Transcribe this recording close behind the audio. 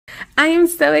I am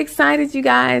so excited, you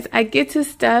guys. I get to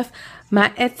stuff my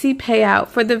Etsy payout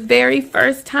for the very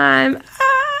first time.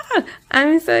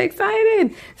 I'm so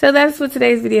excited. So that's what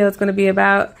today's video is going to be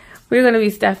about. We're going to be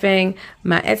stuffing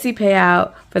my Etsy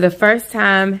payout for the first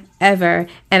time ever,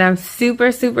 and I'm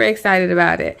super, super excited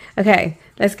about it. Okay,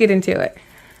 let's get into it.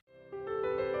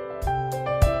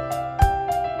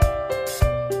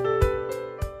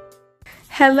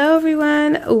 Hello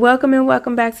everyone, welcome and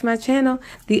welcome back to my channel,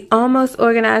 The Almost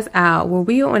Organized Owl, where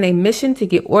we are on a mission to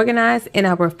get organized in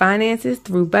our finances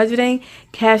through budgeting,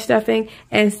 cash stuffing,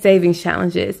 and savings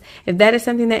challenges. If that is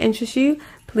something that interests you,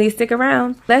 please stick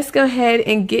around. Let's go ahead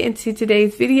and get into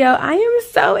today's video. I am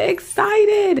so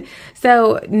excited.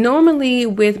 So normally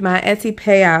with my Etsy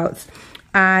payouts,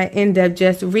 I end up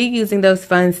just reusing those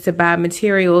funds to buy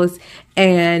materials,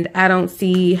 and I don't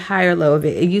see high or low of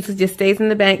it. It usually just stays in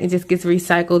the bank and just gets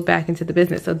recycled back into the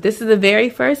business. So this is the very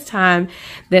first time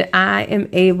that I am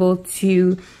able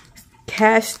to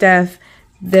cash stuff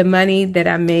the money that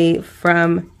I made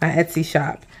from my Etsy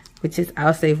shop, which is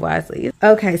I'll Save Wisely.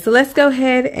 Okay, so let's go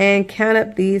ahead and count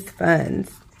up these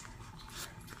funds.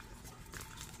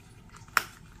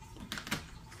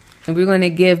 And we're going to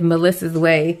give Melissa's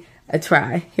way a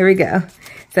try. Here we go.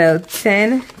 So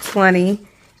 10, 20,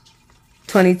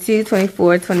 22,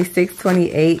 24, 26,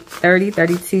 28, 30,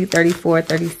 32, 34,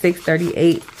 36,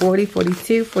 38, 40,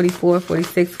 42, 44,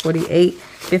 46, 48,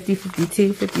 50,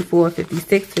 52, 54,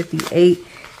 56, 58,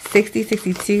 60,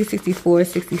 62, 64,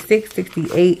 66,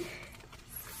 68,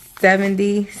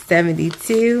 70,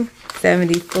 72,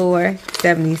 74,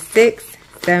 76,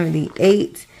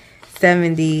 78,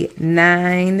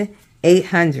 79,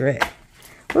 800.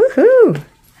 Woohoo!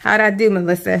 How'd I do,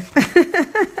 Melissa?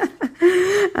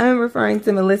 I'm referring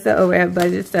to Melissa over at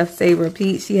Budget Stuff Save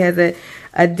Repeat. She has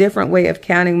a different way of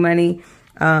counting money,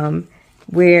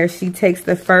 where she takes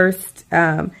the first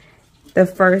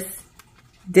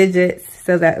digits,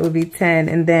 so that would be 10,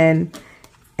 and then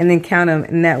count them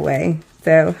in that way.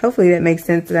 So hopefully that makes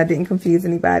sense, that I didn't confuse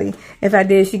anybody. If I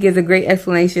did, she gives a great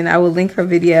explanation. I will link her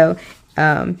video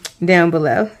down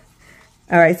below.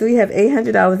 All right, so we have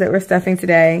 $800 that we're stuffing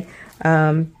today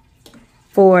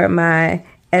for my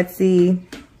Etsy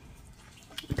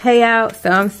payout. So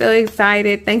I'm so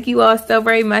excited. Thank you all so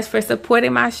very much for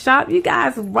supporting my shop. You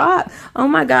guys rock. Oh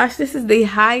my gosh, this is the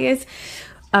highest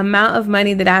amount of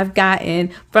money that I've gotten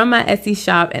from my Etsy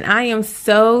shop, and I am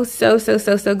so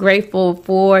grateful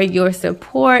for your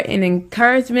support and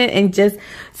encouragement and just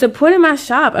supporting my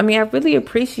shop. I mean, I really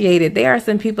appreciate it. There are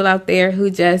some people out there who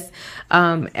just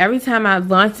every time I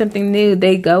launch something new,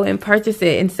 they go and purchase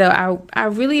it, and so I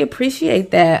really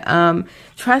appreciate that.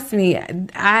 Trust me,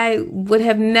 I would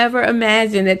have never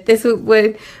imagined that this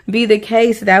would be the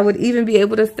case, that I would even be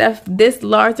able to stuff this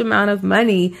large amount of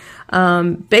money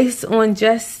based on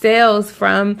just sales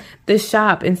from the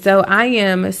shop. And so I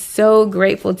am so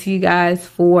grateful to you guys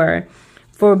for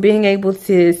being able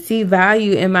to see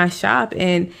value in my shop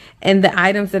and the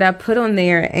items that I put on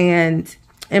there and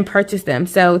purchase them.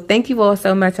 So thank you all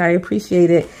so much. I appreciate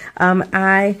it.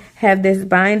 I have this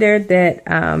binder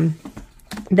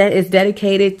that is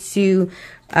dedicated to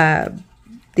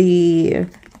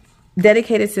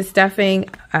stuffing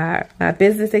my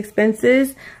business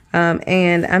expenses.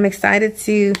 And I'm excited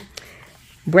to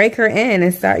break her in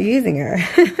and start using her.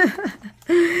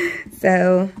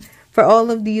 So for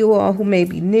all of you all who may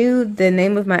be new, the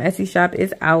name of my Etsy shop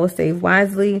is I Will Save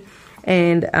Wisely.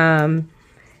 And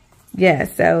yeah,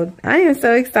 so I am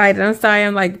so excited. I'm sorry,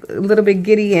 I'm like a little bit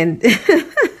giddy, and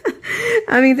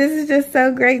I mean, this is just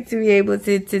so great to be able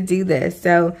to do this.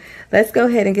 So let's go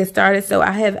ahead and get started. So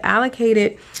I have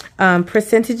allocated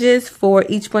percentages for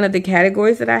each one of the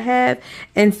categories that I have.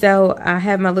 And so I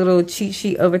have my little cheat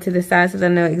sheet over to the side so I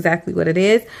know exactly what it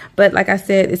is. But like I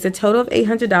said, it's a total of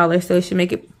 $800, so it should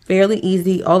make it fairly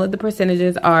easy. All of the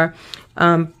percentages are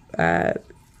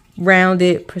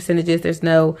rounded percentages. There's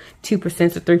no 2%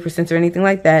 or 3% or anything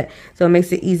like that. So it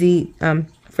makes it easy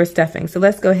for stuffing. So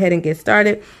let's go ahead and get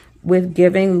started with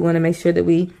giving. We want to make sure that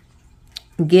we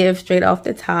give straight off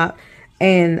the top,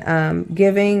 and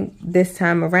giving this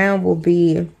time around will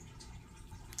be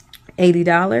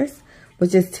 $80,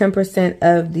 which is 10%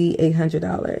 of the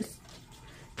 $800.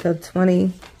 So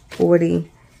 20,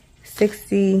 40,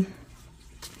 60,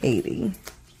 80.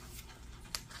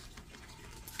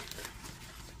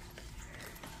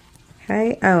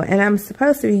 Okay. Oh, and I'm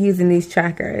supposed to be using these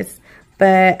trackers,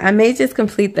 but I may just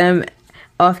complete them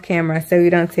off camera so we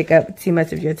don't take up too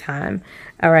much of your time.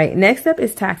 All right, next up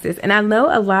is taxes. And I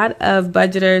know a lot of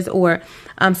budgeters or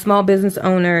small business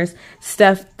owners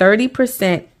stuff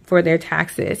 30% for their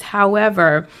taxes.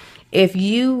 However, if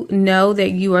you know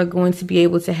that you are going to be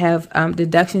able to have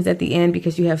deductions at the end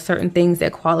because you have certain things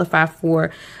that qualify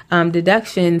for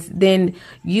deductions, then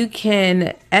you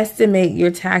can estimate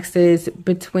your taxes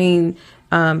between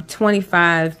 20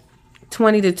 to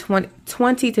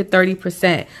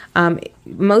 30%.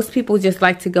 Most people just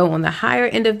like to go on the higher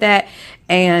end of that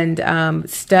and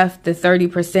stuff the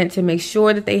 30% to make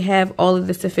sure that they have all of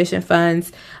the sufficient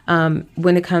funds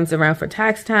when it comes around for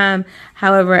tax time.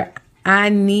 However, I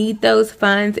need those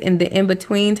funds in the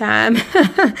in-between time.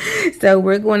 So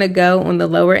we're going to go on the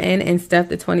lower end and stuff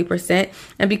the 20%.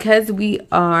 And because we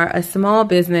are a small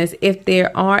business, if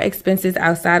there are expenses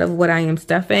outside of what I am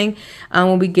stuffing,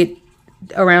 when we get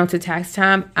around to tax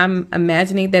time, I'm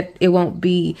imagining that it won't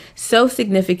be so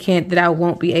significant that I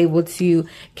won't be able to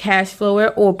cash flow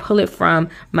it or pull it from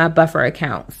my buffer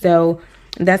account. So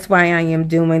that's why I am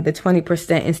doing the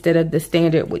 20% instead of the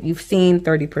standard, what you've seen,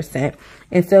 30%.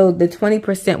 And so the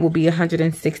 20% will be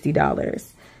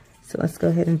 $160. So let's go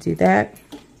ahead and do that.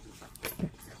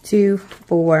 2,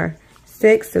 4,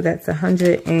 6. So that's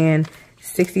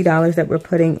 $160 that we're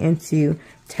putting into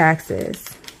taxes.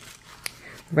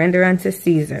 Render unto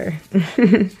Caesar.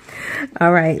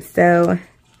 All right, so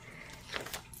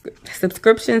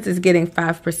subscriptions is getting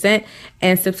 5%,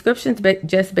 and subscriptions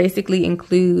just basically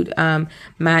include my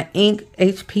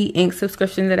HP ink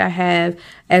subscription that I have,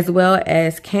 as well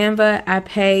as Canva. I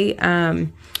pay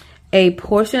a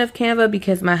portion of Canva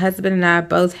because my husband and I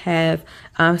both have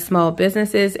small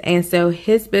businesses, and so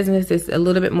his business is a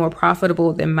little bit more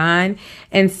profitable than mine,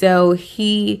 and so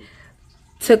he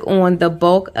took on the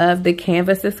bulk of the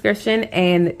Canva subscription.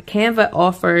 And Canva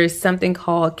offers something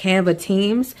called Canva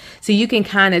Teams. So you can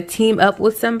kind of team up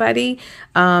with somebody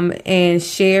and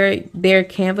share their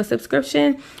Canva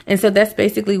subscription. And so that's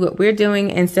basically what we're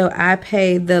doing. And so I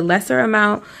pay the lesser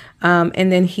amount,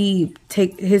 and then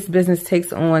his business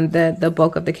takes on the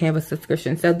bulk of the Canva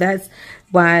subscription. So that's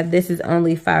why this is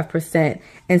only 5%.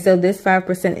 And so this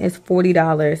 5% is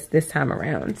 $40 this time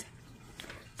around.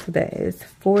 So that is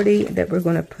 40 that we're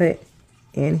going to put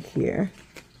in here.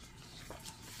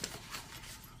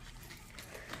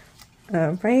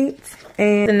 All right.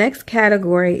 And the next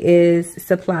category is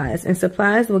supplies. And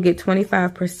supplies will get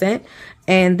 25%.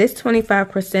 And this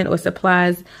 25% or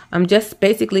supplies just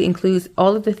basically includes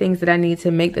all of the things that I need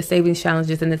to make the savings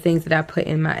challenges and the things that I put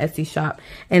in my Etsy shop.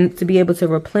 And to be able to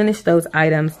replenish those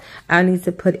items, I need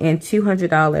to put in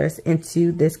 $200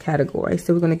 into this category.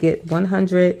 So we're going to get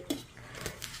 100,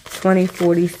 20,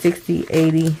 40, 60,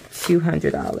 80,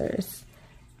 $200.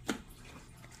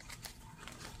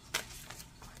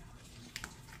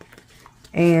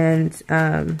 And,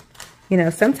 you know,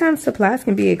 sometimes supplies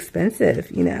can be expensive,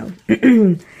 you know.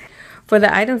 For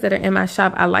the items that are in my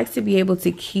shop, I like to be able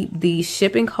to keep the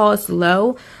shipping costs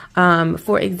low.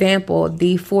 For example,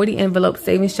 the 40 envelope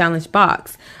savings challenge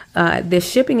box. The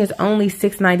shipping is only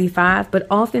 $6.95, but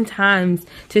oftentimes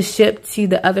to ship to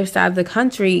the other side of the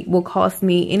country will cost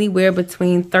me anywhere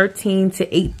between $13 to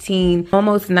 $18,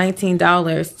 almost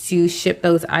 $19 to ship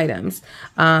those items.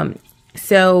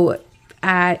 So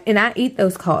I eat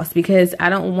those costs because I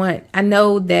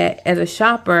know that as a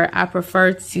shopper, I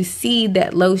prefer to see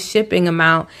that low shipping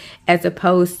amount as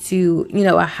opposed to, you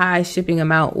know, a high shipping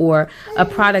amount or a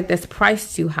product that's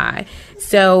priced too high.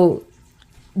 So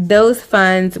those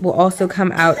funds will also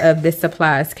come out of the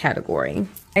supplies category.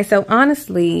 And so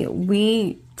honestly,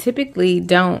 we typically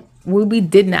we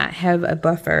did not have a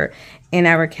buffer in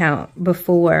our account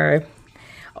before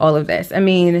all of this. I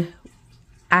mean,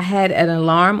 I had an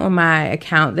alarm on my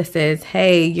account that says,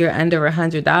 hey, you're under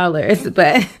 $100.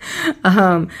 But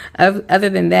other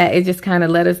than that, it just kind of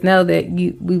let us know that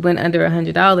we went under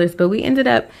 $100. But we ended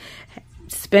up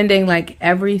spending like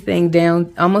everything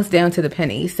down, almost down to the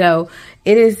penny. So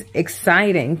it is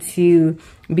exciting to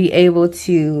be able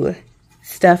to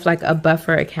stuff like a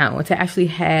buffer account, or to actually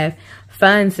have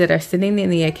funds that are sitting in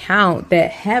the account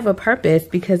that have a purpose,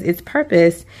 because its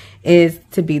purpose is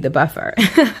to be the buffer.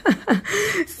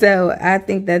 So I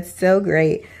think that's so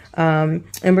great. And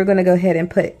we're going to go ahead and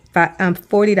put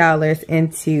 $40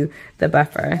 into the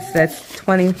buffer. So that's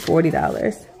 $20,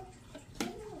 $40.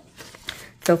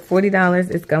 So $40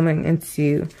 is going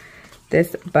into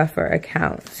this buffer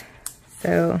account.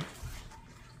 So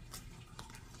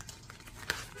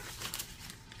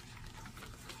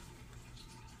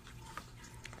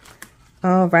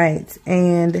all right,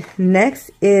 and next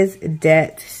is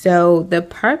debt. So the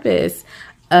purpose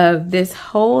of this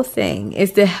whole thing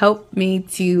is to help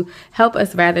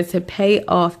us to pay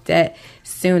off debt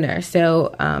sooner.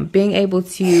 So being able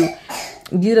to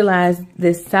utilize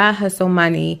this side hustle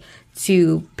money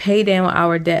to pay down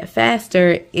our debt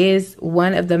faster is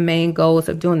one of the main goals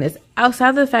of doing this. Outside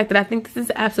of the fact that I think this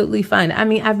is absolutely fun. I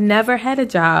mean, I've never had a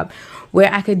job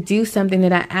where I could do something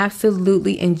that I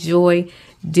absolutely enjoy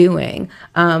doing.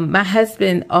 My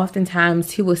husband,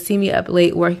 oftentimes, he will see me up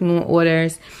late working on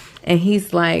orders, and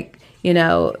he's like, you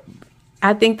know,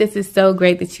 I think this is so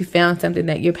great that you found something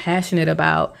that you're passionate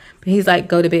about. But he's like,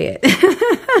 go to bed.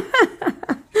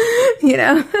 You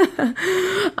know?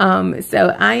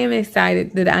 So I am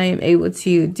excited that I am able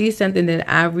to do something that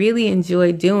I really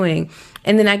enjoy doing.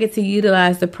 And then I get to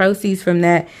utilize the proceeds from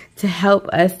that to help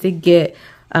us to get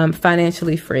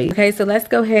financially free. Okay, so let's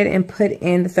go ahead and put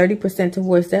in the 30%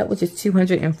 towards that, which is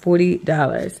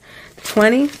 $240.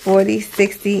 20, 40,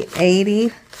 60, 80,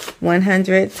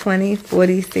 100, 20,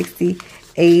 40, 60,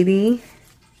 80,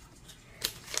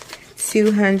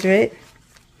 200,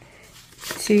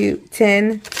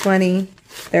 10, 20,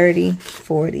 30,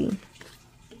 40.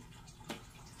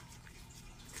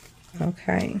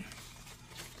 Okay.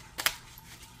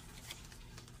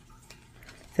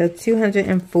 So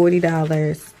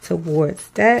 $240 towards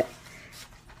that.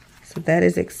 So that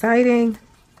is exciting.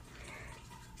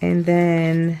 And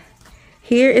then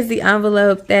here is the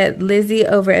envelope that Lizzie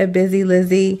over at Busy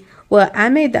Lizzie, well, I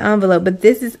made the envelope, but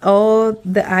this is all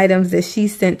the items that she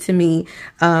sent to me,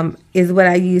 is what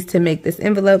I used to make this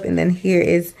envelope. And then here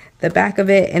is the back of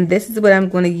it. And this is what I'm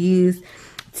going to use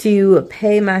to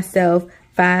pay myself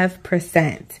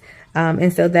 5%.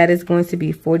 And so that is going to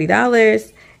be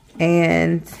 $40.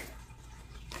 And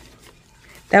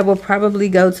that will probably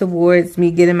go towards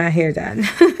me getting my hair done.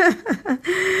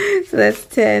 So that's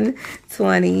 10,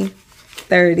 20,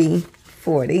 30,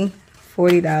 40,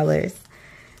 $40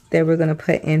 that we're going to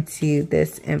put into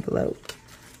this envelope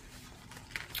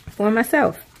for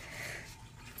myself.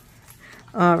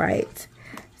 All right.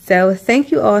 So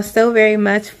thank you all so very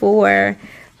much for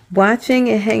watching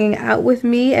and hanging out with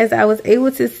me as I was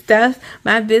able to stuff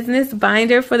my business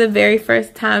binder for the very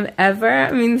first time ever.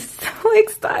 I mean, so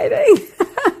exciting.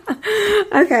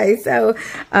 Okay, so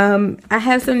I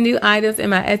have some new items in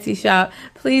my Etsy shop.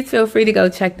 Please feel free to go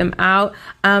check them out.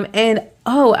 And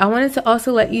oh, I wanted to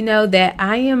also let you know that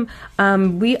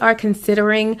we are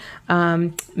considering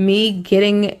me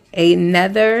getting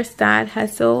another side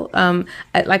hustle,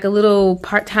 like a little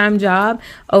part-time job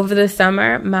over the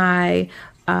summer. My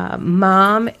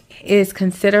mom is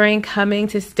considering coming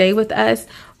to stay with us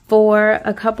for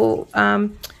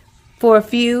a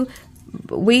few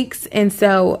weeks, and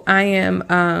so I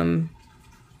am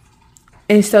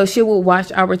and so she will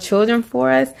watch our children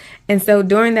for us. And so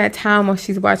during that time while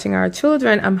she's watching our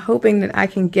children, I'm hoping that I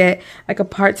can get like a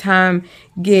part-time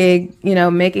gig, you know,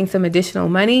 making some additional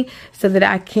money so that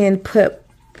I can put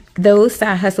those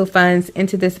side hustle funds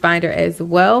into this binder as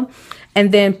well,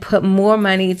 and then put more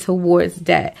money towards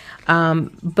debt.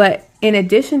 But in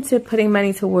addition to putting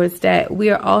money towards debt, we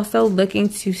are also looking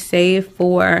to save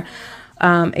for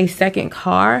a second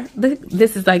car.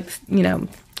 This is like, you know,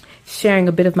 sharing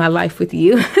a bit of my life with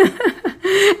you.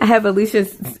 I have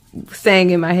Alicia's saying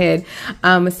in my head.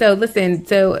 So listen,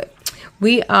 so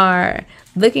we are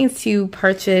looking to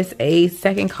purchase a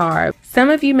second car. Some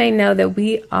of you may know that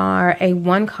we are a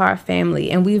one-car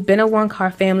family, and we've been a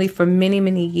one-car family for many,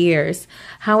 many years.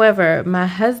 However, my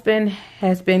husband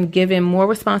has been given more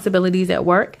responsibilities at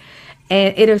work,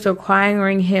 and it is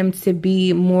requiring him to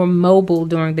be more mobile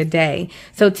during the day.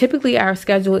 So typically our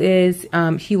schedule is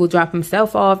he will drop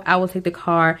himself off, I will take the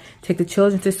car, take the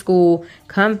children to school,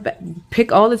 come back,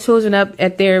 pick all the children up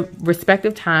at their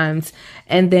respective times,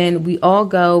 and then we all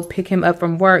go pick him up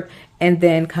from work and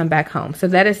then come back home. So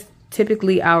that is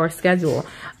typically our schedule.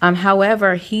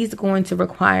 However, he's going to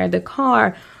require the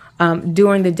car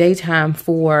during the daytime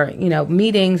for, you know,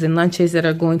 meetings and lunches that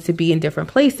are going to be in different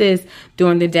places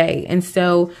during the day. And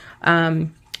so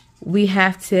we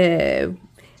have to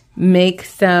make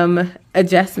some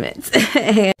adjustments.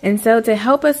 And so to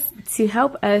help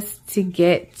us to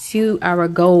get to our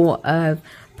goal of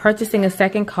purchasing a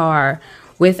second car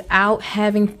without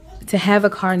having to have a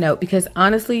car note, because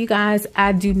honestly, you guys,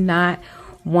 I do not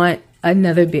want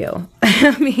another bill.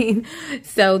 I mean,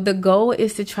 so the goal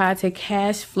is to try to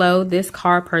cash flow this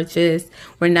car purchase.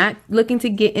 We're not looking to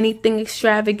get anything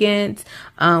extravagant.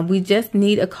 We just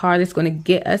need a car that's going to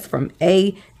get us from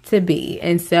A to B.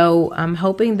 And so I'm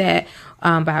hoping that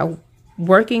by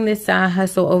working this side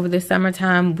hustle over the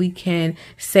summertime, we can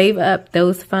save up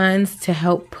those funds to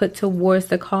help put towards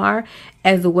the car,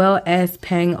 as well as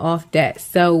paying off debt.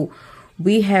 So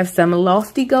we have some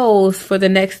lofty goals for the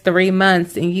next 3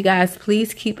 months, and you guys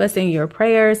please keep us in your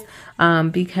prayers,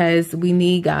 because we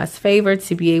need God's favor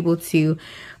to be able to,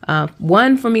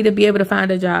 one, for me to be able to find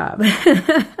a job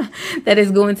that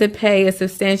is going to pay a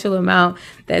substantial amount,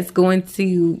 that's going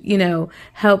to, you know,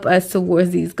 help us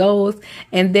towards these goals.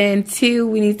 And then 2,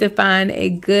 we need to find a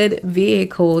good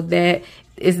vehicle that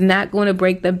is not going to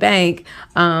break the bank,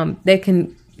 that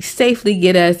can safely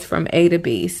get us from A to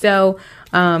B. So,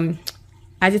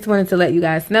 I just wanted to let you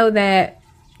guys know that.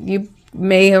 You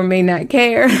may or may not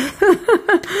care,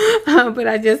 but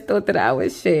I just thought that I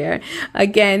would share.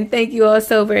 Again, thank you all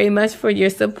so very much for your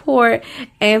support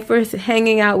and for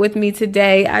hanging out with me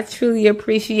today. I truly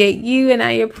appreciate you, and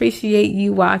I appreciate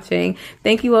you watching.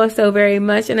 Thank you all so very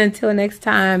much, and until next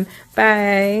time,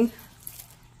 bye.